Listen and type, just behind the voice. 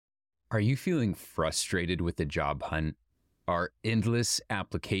Are you feeling frustrated with the job hunt? Are endless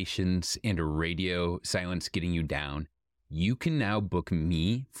applications and radio silence getting you down? You can now book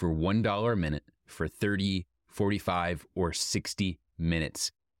me for $1 a minute for 30, 45, or 60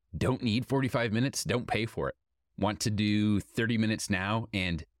 minutes. Don't need 45 minutes? Don't pay for it. Want to do 30 minutes now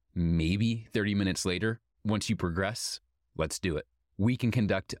and maybe 30 minutes later? Once you progress, let's do it. We can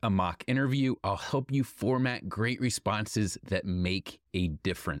conduct a mock interview. I'll help you format great responses that make a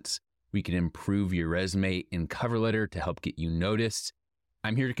difference. We can improve your resume and cover letter to help get you noticed.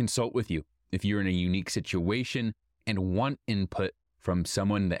 I'm here to consult with you. If you're in a unique situation and want input from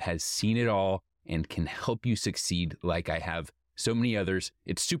someone that has seen it all and can help you succeed like I have so many others,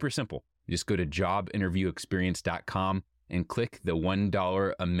 it's super simple. Just go to jobinterviewexperience.com and click the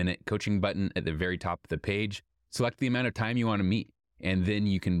 $1 a minute coaching button at the very top of the page. Select the amount of time you want to meet, and then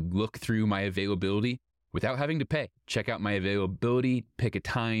you can look through my availability without having to pay. Check out my availability, pick a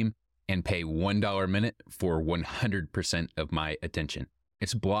time, and pay $1 a minute for 100% of my attention.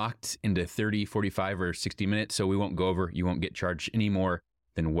 It's blocked into 30, 45, or 60 minutes, so we won't go over. You won't get charged any more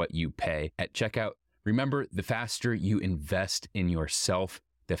than what you pay at checkout. Remember, the faster you invest in yourself,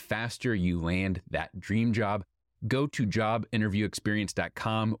 the faster you land that dream job. Go to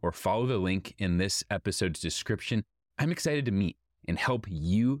jobinterviewexperience.com or follow the link in this episode's description. I'm excited to meet and help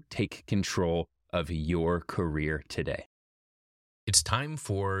you take control of your career today. It's time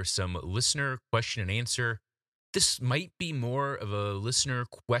for some listener question and answer. This might be more of a listener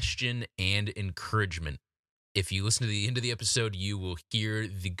question and encouragement. If you listen to the end of the episode, you will hear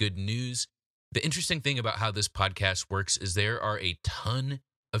the good news. The interesting thing about how this podcast works is there are a ton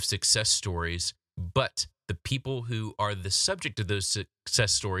of success stories, but the people who are the subject of those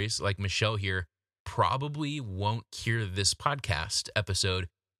success stories, like Michelle here, probably won't hear this podcast episode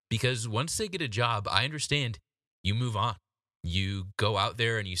because once they get a job, I understand you move on. You go out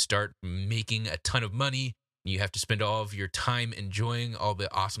there and you start making a ton of money. You have to spend all of your time enjoying all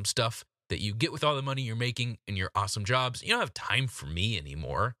the awesome stuff that you get with all the money you're making in your awesome jobs. You don't have time for me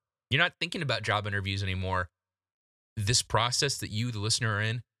anymore. You're not thinking about job interviews anymore. This process that you, the listener, are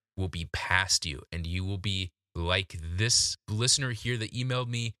in will be past you, and you will be like this listener here that emailed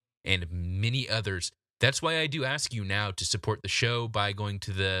me and many others. That's why I do ask you now to support the show by going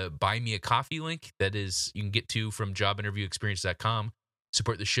to the Buy Me a Coffee link. That is, you can get to from jobinterviewexperience.com.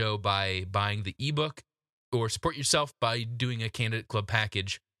 Support the show by buying the ebook or support yourself by doing a candidate club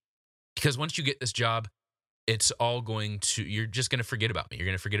package. Because once you get this job, it's all you're just going to forget about me. You're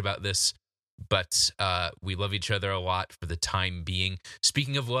going to forget about this. But we love each other a lot for the time being.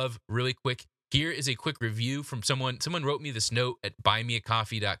 Speaking of love, really quick, here is a quick review from someone. Someone wrote me this note at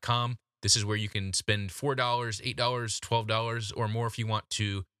buymeacoffee.com. This is where you can spend $4, $8, $12 or more if you want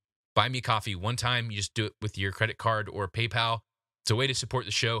to buy me a coffee one time. You just do it with your credit card or PayPal. It's a way to support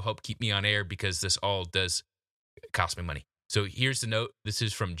the show, help keep me on air because this all does cost me money. So here's the note. This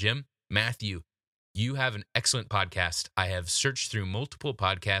is from Jim. Matthew, you have an excellent podcast. I have searched through multiple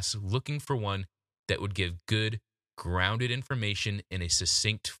podcasts looking for one that would give good, grounded information in a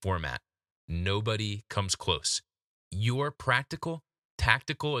succinct format. Nobody comes close. Your practical,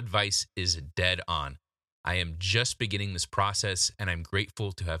 tactical advice is dead on. I am just beginning this process, and I'm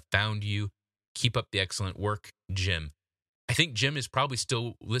grateful to have found you. Keep up the excellent work, Jim. I think Jim is probably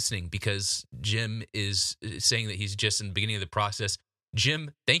still listening because Jim is saying that he's just in the beginning of the process.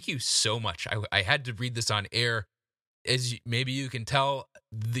 Jim, thank you so much. I had to read this on air. As maybe you can tell,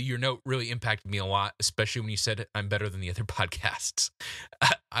 your note really impacted me a lot, especially when you said I'm better than the other podcasts.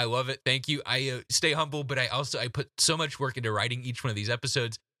 I love it. Thank you. I stay humble, but I put so much work into writing each one of these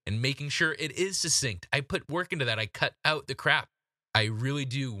episodes and making sure it is succinct. I put work into that. I cut out the crap. I really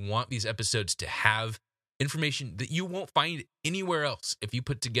do want these episodes to have information that you won't find anywhere else. If you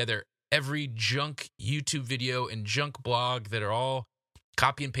put together every junk YouTube video and junk blog that are all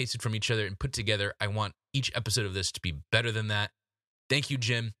copy and pasted from each other and put together, I want each episode of this to be better than that. Thank you,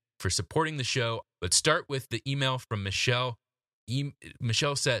 Jim, for supporting the show. Let's start with the email from Michelle.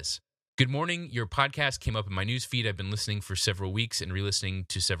 Michelle says, good morning. Your podcast came up in my newsfeed. I've been listening for several weeks and re-listening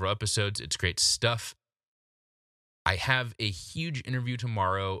to several episodes. It's great stuff. I have a huge interview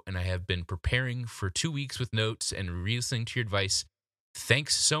tomorrow, and I have been preparing for 2 weeks with notes and re-listening to your advice.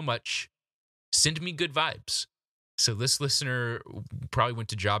 Thanks so much. Send me good vibes. So this listener probably went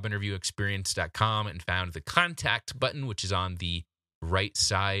to jobinterviewexperience.com and found the contact button, which is on the right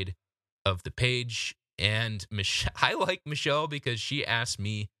side of the page. And I like Michelle because she asked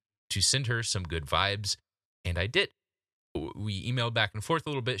me to send her some good vibes, and I did. We emailed back and forth a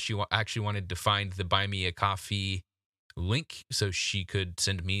little bit. She actually wanted to find the Buy Me a Coffee link so she could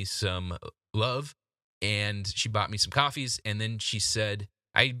send me some love, and she bought me some coffees, and then she said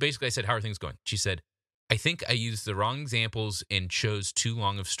I said, how are things going? She said, I think I used the wrong examples and chose too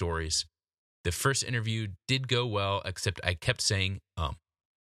long of stories. The first interview did go well, except I kept saying,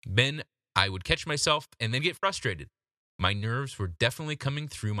 Then I would catch myself and then get frustrated. My nerves were definitely coming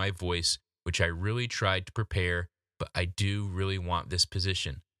through my voice, which I really tried to prepare, but I do really want this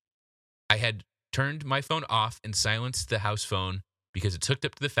position. I had turned my phone off and silenced the house phone because it's hooked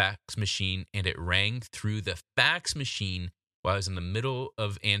up to the fax machine, and it rang through the fax machine while I was in the middle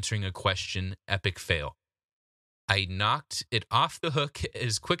of answering a question. Epic fail. I knocked it off the hook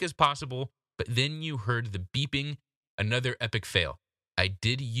as quick as possible, but then you heard the beeping. Another epic fail. I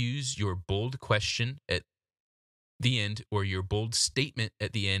did use your bold question at the end, or your bold statement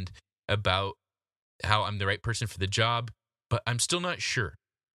at the end about how I'm the right person for the job, but I'm still not sure.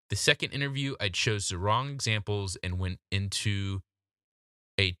 The second interview, I chose the wrong examples and went into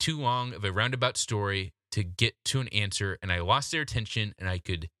a too long of a roundabout story to get to an answer, and I lost their attention, and I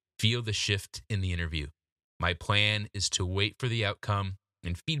could feel the shift in the interview. My plan is to wait for the outcome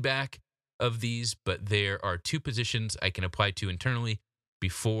and feedback of these, but there are 2 positions I can apply to internally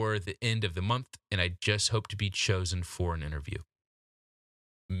before the end of the month, and I just hope to be chosen for an interview.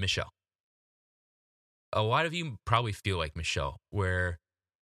 Michelle. A lot of you probably feel like Michelle, where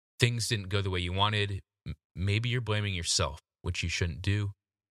things didn't go the way you wanted. Maybe you're blaming yourself, which you shouldn't do.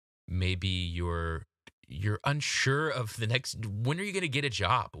 Maybe you're unsure of the next, when are you going to get a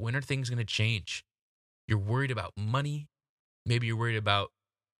job? When are things going to change? You're worried about money. Maybe you're worried about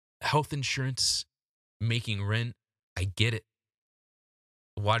health insurance, making rent. I get it.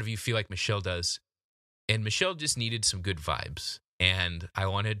 A lot of you feel like Michelle does. And Michelle just needed some good vibes. And I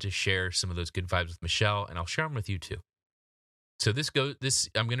wanted to share some of those good vibes with Michelle, and I'll share them with you too. So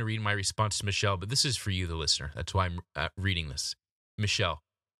I'm going to read my response to Michelle, but this is for you, the listener. That's why I'm reading this. Michelle,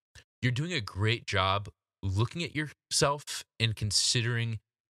 you're doing a great job looking at yourself and considering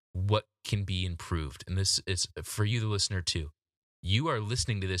what can be improved. And this is for you, the listener, too. You are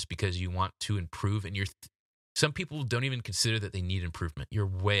listening to this because you want to improve, and some people don't even consider that they need improvement. You're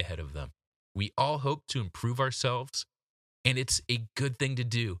way ahead of them. We all hope to improve ourselves, and it's a good thing to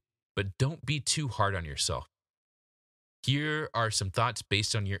do, but don't be too hard on yourself. Here are some thoughts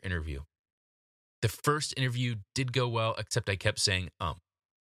based on your interview. The first interview did go well, except I kept saying,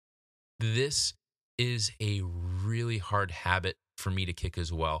 This is a really hard habit for me to kick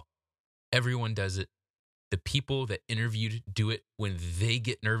as well. Everyone does it. The people that interviewed do it when they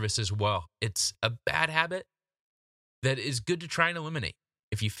get nervous as well. It's a bad habit that is good to try and eliminate.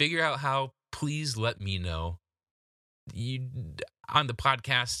 If you figure out how, please let me know. On the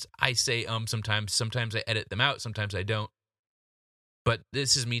podcast, I say sometimes. Sometimes I edit them out. Sometimes I don't. But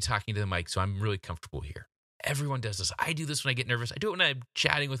this is me talking to the mic, so I'm really comfortable here. Everyone does this. I do this when I get nervous. I do it when I'm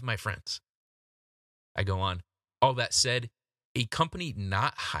chatting with my friends. I go on. All that said, a company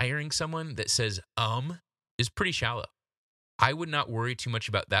not hiring someone that says is pretty shallow. I would not worry too much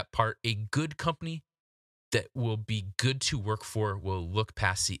about that part. A good company that will be good to work for will look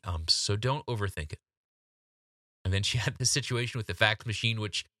past the so don't overthink it. And then she had this situation with the fax machine,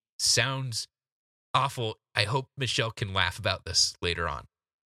 which sounds awful. I hope Michelle can laugh about this later on.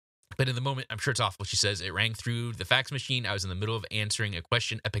 But in the moment, I'm sure it's awful. She says, it rang through the fax machine. I was in the middle of answering a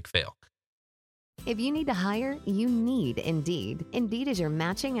question. Epic fail. If you need to hire, you need Indeed. Indeed is your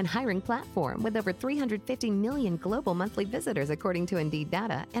matching and hiring platform with over 350 million global monthly visitors, according to Indeed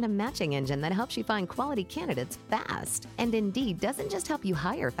data, and a matching engine that helps you find quality candidates fast. And Indeed doesn't just help you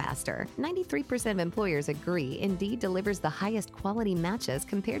hire faster. 93% of employers agree Indeed delivers the highest quality matches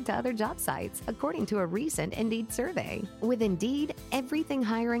compared to other job sites, according to a recent Indeed survey. With Indeed, everything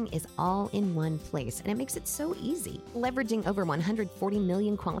hiring is all in one place, and it makes it so easy. Leveraging over 140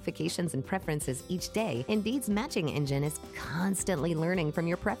 million qualifications and preferences each day, Indeed's matching engine is constantly learning from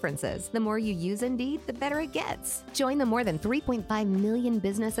your preferences. The more you use Indeed, the better it gets. Join the more than 3.5 million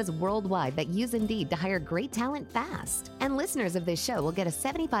businesses worldwide that use Indeed to hire great talent fast. And listeners of this show will get a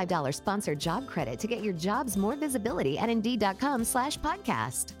 $75 sponsored job credit to get your jobs more visibility at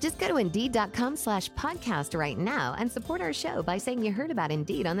Indeed.com/podcast. Just go to Indeed.com/podcast right now and support our show by saying you heard about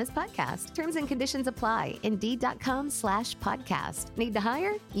Indeed on this podcast. Terms and conditions apply. Indeed.com/podcast. Need to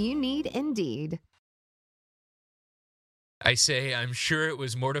hire? You need Indeed. I say, I'm sure it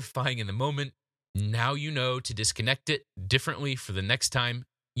was mortifying in the moment. Now you know to disconnect it differently for the next time.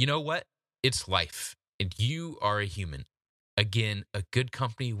 You know what? It's life, and you are a human. Again, a good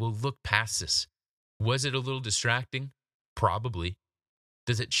company will look past this. Was it a little distracting? Probably.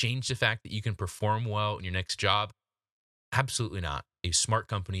 Does it change the fact that you can perform well in your next job? Absolutely not. A smart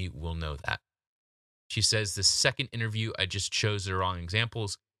company will know that. She says, the second interview, I just chose the wrong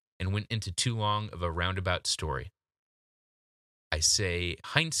examples and went into too long of a roundabout story. I say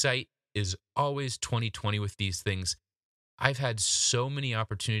hindsight is always 20/20 with these things. I've had so many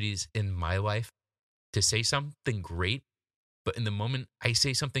opportunities in my life to say something great, but in the moment I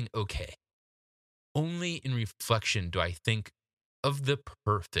say something okay. Only in reflection do I think of the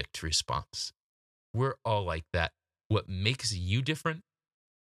perfect response. We're all like that. What makes you different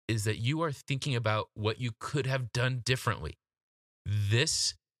is that you are thinking about what you could have done differently.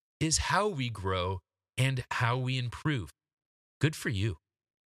 This is how we grow and how we improve. Good for you.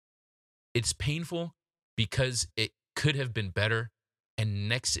 It's painful because it could have been better. And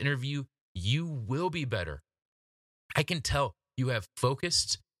next interview, you will be better. I can tell you have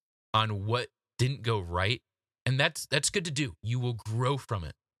focused on what didn't go right. And that's good to do. You will grow from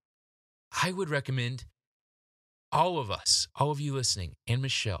it. I would recommend all of us, all of you listening, and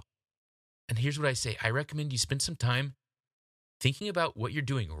Michelle. And here's what I say. I recommend you spend some time thinking about what you're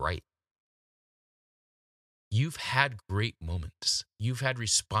doing right. You've had great moments. You've had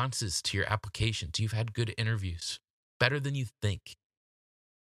responses to your applications. You've had good interviews, better than you think.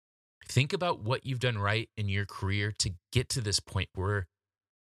 Think about what you've done right in your career to get to this point where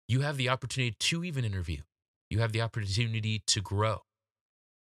you have the opportunity to even interview. You have the opportunity to grow.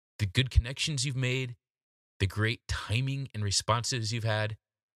 The good connections you've made, the great timing and responses you've had,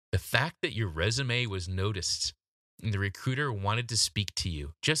 the fact that your resume was noticed and the recruiter wanted to speak to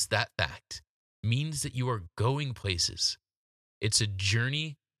you, just that fact means that you are going places. It's a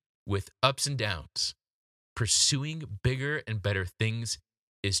journey with ups and downs. Pursuing bigger and better things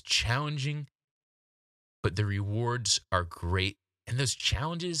is challenging, but the rewards are great. And those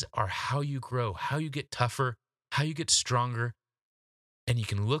challenges are how you grow, how you get tougher, how you get stronger. And you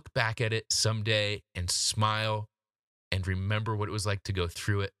can look back at it someday and smile and remember what it was like to go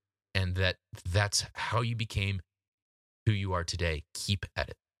through it. And that's how you became who you are today. Keep at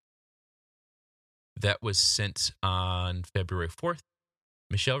it. That was sent on February 4th.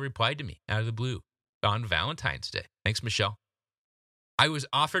 Michelle replied to me out of the blue on Valentine's Day. Thanks, Michelle. I was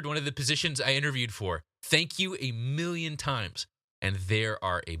offered one of the positions I interviewed for. Thank you a million times. And there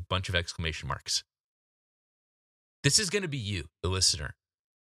are a bunch of exclamation marks. This is going to be you, the listener.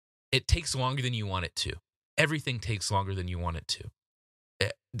 It takes longer than you want it to. Everything takes longer than you want it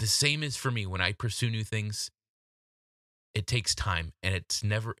to. The same is for me when I pursue new things. It takes time, and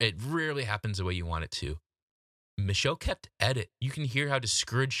it rarely happens the way you want it to. Michelle kept at it. You can hear how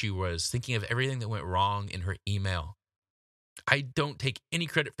discouraged she was, thinking of everything that went wrong in her email. I don't take any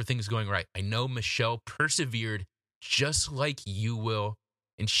credit for things going right. I know Michelle persevered just like you will,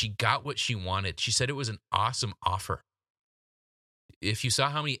 and she got what she wanted. She said it was an awesome If you saw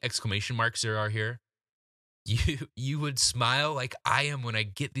how many exclamation marks there are here, you would smile like I am when I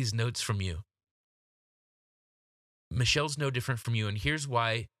get these notes from you. Michelle's no different from you, and here's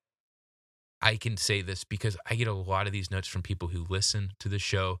why I can say this, because I get a lot of these notes from people who listen to the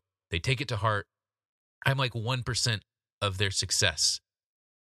show. They take it to heart. I'm like 1% of their success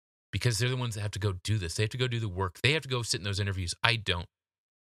because they're the ones that have to go do this. They have to go do the work. They have to go sit in those interviews. I don't.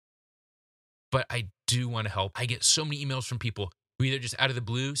 But I do want to help. I get so many emails from people who either just out of the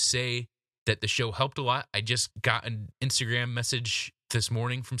blue say that the show helped a lot. I just got an Instagram message this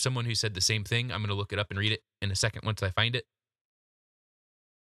morning from someone who said the same thing. I'm going to look it up and read it in a second once I find it.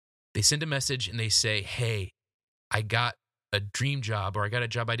 They send a message and they say, hey, I got a dream job, or I got a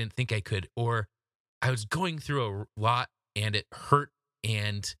job I didn't think I could, or I was going through a lot and it hurt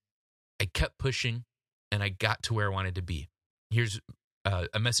and I kept pushing and I got to where I wanted to be. Here's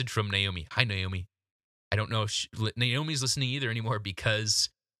a message from Naomi. Hi, Naomi. I don't know if Naomi's listening either anymore because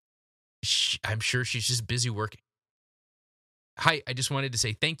I'm sure she's just busy working. Hi, I just wanted to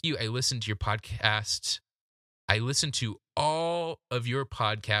say thank you. I listened to your podcast. I listened to all of your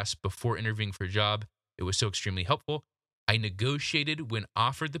podcasts before interviewing for a job. It was so extremely helpful. I negotiated when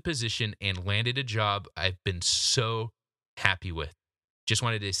offered the position and landed a job I've been so happy with. Just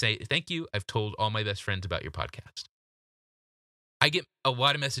wanted to say thank you. I've told all my best friends about your podcast. I get a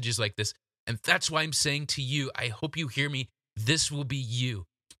lot of messages like this, and that's why I'm saying to you, I hope you hear me. This will be you.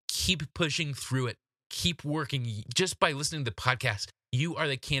 Keep pushing through it. Keep working. Just by listening to the podcast, you are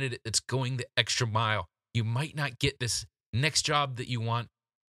the candidate that's going the extra mile. You might not get this next job that you want,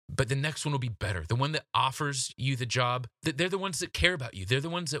 but the next one will be better. The one that offers you the job, they're the ones that care about you. They're the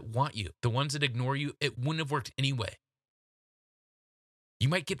ones that want you. The ones that ignore you, it wouldn't have worked anyway. You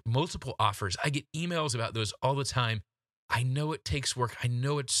might get multiple offers. I get emails about those all the time. I know it takes work. I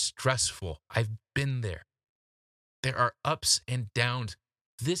know it's stressful. I've been there. There are ups and downs.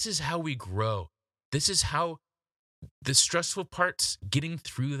 This is how we grow. This is how the stressful parts, getting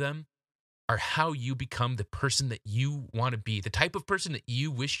through them, are how you become the person that you want to be, the type of person that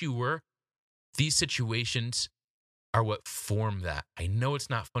you wish you were. These situations are what form that. I know it's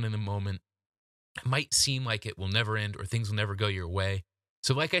not fun in the moment. It might seem like it will never end or things will never go your way.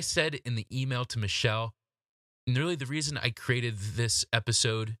 So like I said in the email to Michelle, and really the reason I created this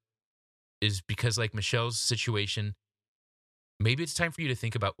episode is because, like Michelle's situation, maybe it's time for you to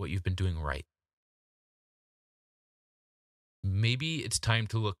think about what you've been doing right. Maybe it's time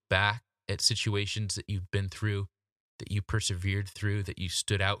to look back at situations that you've been through, that you persevered through, that you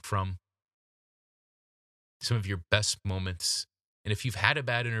stood out from, some of your best moments. And if you've had a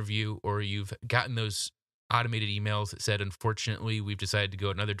bad interview or you've gotten those automated emails that said, unfortunately, we've decided to go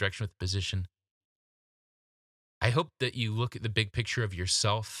another direction with the position, I hope that you look at the big picture of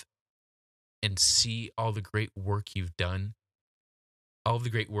yourself and see all the great work you've done, all the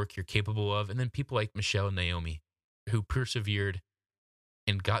great work you're capable of, and then people like Michelle and Naomi who persevered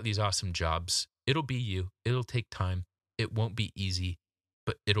and got these awesome jobs. It'll be you. It'll take time. It won't be easy,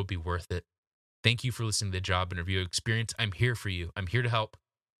 but it'll be worth it. Thank you for listening to the Job Interview Experience. I'm here for you. I'm here to help.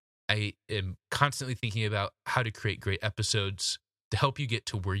 I am constantly thinking about how to create great episodes to help you get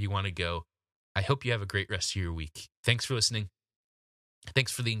to where you want to go. I hope you have a great rest of your week. Thanks for listening.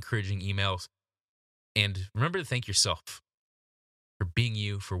 Thanks for the encouraging emails. And remember to thank yourself for being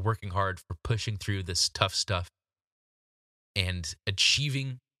you, for working hard, for pushing through this tough stuff and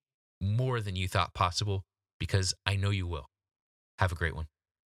achieving more than you thought possible, because I know you will. Have a great one.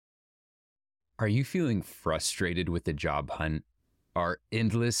 Are you feeling frustrated with the job hunt? Are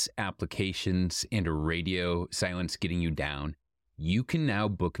endless applications and radio silence getting you down? You can now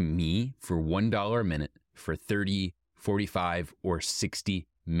book me for $1 a minute for 30, 45, or 60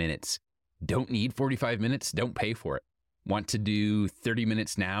 minutes. Don't need 45 minutes? Don't pay for it. Want to do 30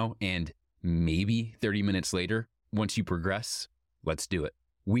 minutes now and maybe 30 minutes later? Once you progress, let's do it.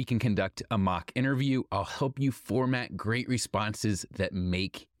 We can conduct a mock interview. I'll help you format great responses that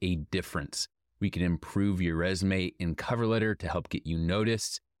make a difference. We can improve your resume and cover letter to help get you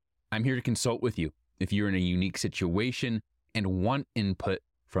noticed. I'm here to consult with you. If you're in a unique situation and want input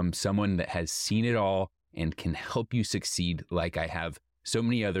from someone that has seen it all and can help you succeed like I have so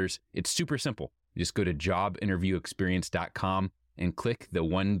many others, it's super simple. Just go to jobinterviewexperience.com and click the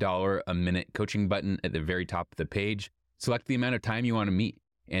 $1 a minute coaching button at the very top of the page. Select the amount of time you want to meet,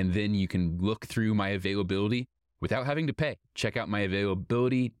 and then you can look through my availability without having to pay. Check out my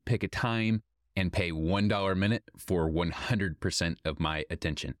availability, pick a time, and pay $1 a minute for 100% of my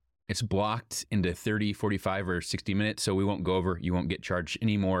attention. It's blocked into 30, 45, or 60 minutes, so we won't go over. You won't get charged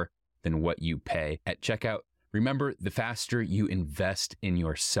any more than what you pay at checkout. Remember, the faster you invest in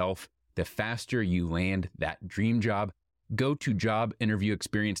yourself, the faster you land that dream job. Go to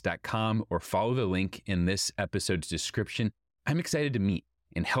jobinterviewexperience.com or follow the link in this episode's description. I'm excited to meet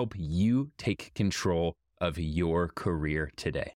and help you take control of your career today.